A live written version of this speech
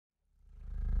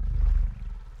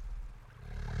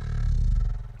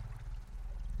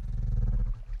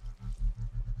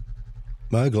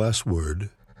My glass word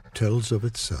tells of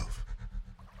itself.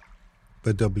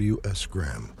 By W.S.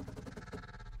 Graham.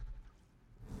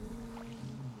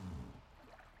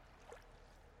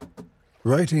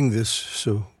 Writing this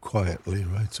so quietly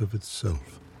writes of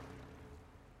itself.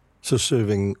 So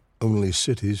serving only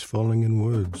cities falling in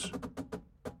words.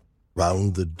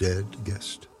 Round the dead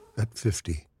guest at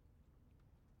 50.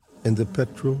 In the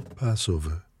petrol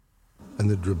Passover and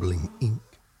the dribbling ink.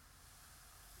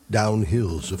 Down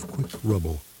hills of quick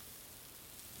rubble.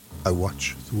 I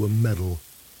watch through a medal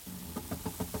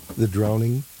the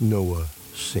drowning Noah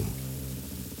sink.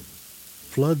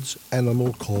 Flood's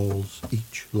animal calls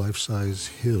each life-size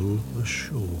hill a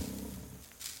show.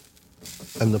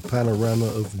 And the panorama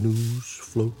of news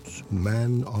floats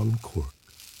man on cork.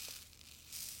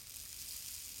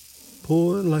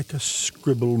 Pour like a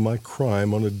scribble my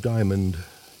crime on a diamond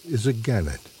is a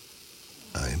gannet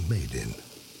I made in.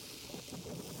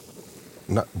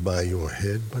 Not by your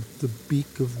head, but the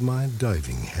beak of my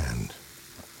diving hand.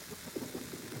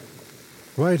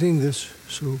 Writing this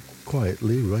so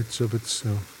quietly writes of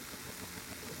itself.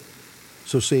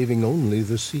 So saving only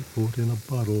the seaport in a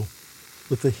bottle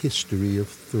with a history of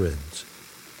threads.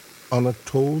 On a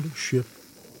tolled ship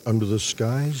under the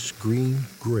sky's green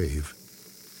grave.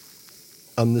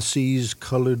 On the sea's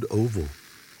colored oval,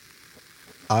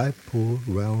 I pour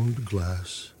round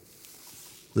glass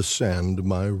the sand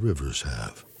my rivers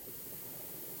have.